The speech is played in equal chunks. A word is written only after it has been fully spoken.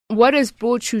What has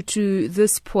brought you to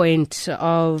this point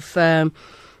of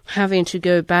having to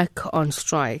go back on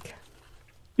strike?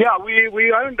 Yeah,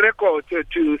 we are on record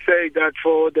to say that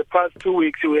for the past 2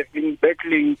 weeks we have been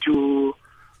battling to,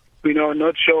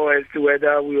 not sure as to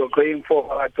whether we were going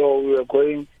forward or we were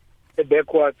going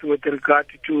backwards with regard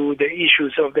to the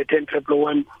issues of the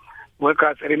 10-111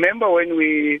 workers. Remember when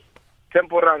we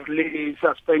temporarily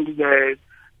suspended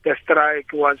the strike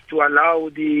was to allow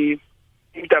the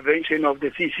intervention of the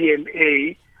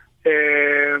CCMA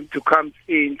to come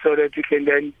in so that we can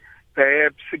then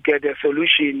perhaps get a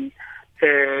solution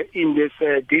in this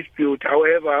dispute.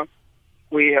 However,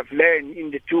 we have learned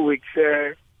in the 2 weeks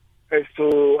as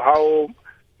to how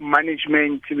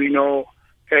management,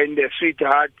 and the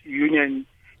Sweetheart Union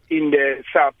in the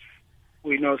SAPS,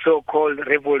 so-called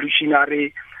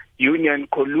revolutionary union,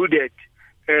 colluded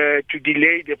to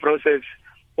delay the process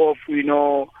of,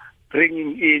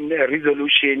 bringing in a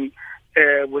resolution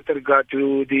with regard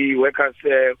to the workers'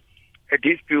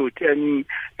 dispute. And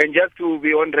just to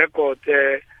be on record,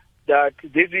 that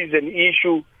this is an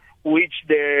issue which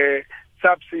the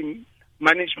SAPS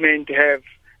management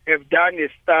have done a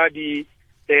study,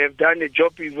 they have done a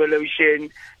job evaluation,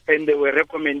 and there were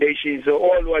recommendations. So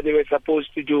all what they were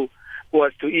supposed to do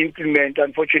was to implement.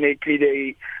 Unfortunately,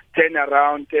 they turn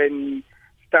around and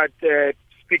start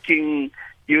speaking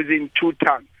using two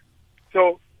tongues.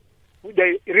 So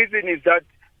the reason is that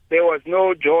there was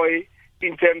no joy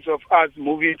in terms of us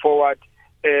moving forward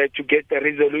to get the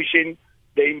resolution.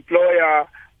 The employer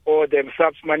or the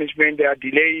SAPS management, they are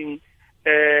delaying,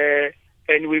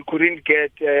 and we couldn't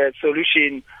get a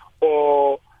solution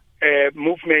or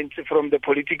movement from the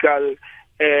political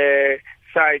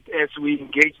side as we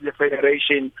engage the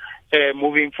federation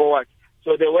moving forward.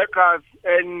 So the workers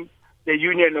and the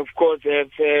union, of course,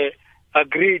 have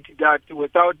agreed that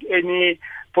without any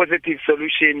positive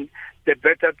solution, the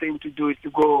better thing to do is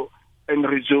to go and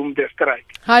resume the strike.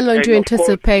 How long do you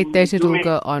anticipate that it will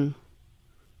go on?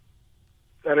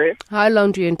 Sorry? How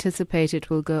long do you anticipate it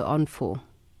will go on for?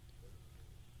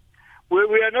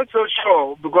 We are not so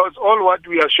sure, because all what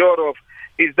we are sure of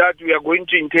is that we are going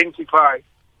to intensify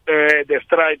the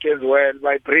strike as well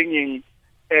by bringing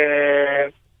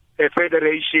a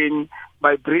federation,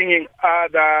 by bringing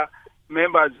other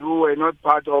members who are not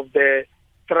part of the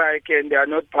strike and they are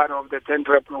not part of the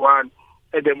 10-111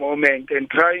 at the moment, and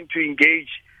trying to engage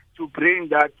to bring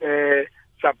that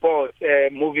support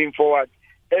moving forward.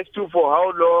 As to for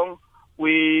how long,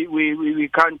 we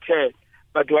can't tell.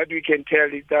 But what we can tell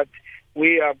is that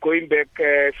we are going back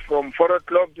from 4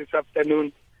 o'clock this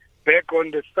afternoon back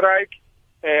on the strike.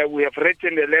 We have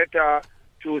written a letter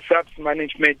to SAPS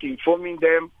management informing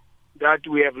them that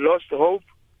we have lost hope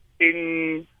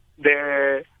in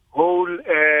the whole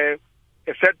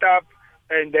setup,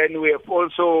 and then we have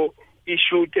also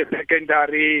issued a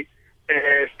secondary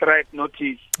strike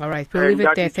notice. All right, we'll leave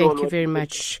it there. Thank you very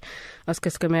much, Oscar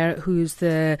Skamara, who's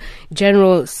the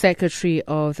General Secretary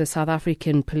of the South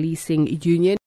African Policing Union.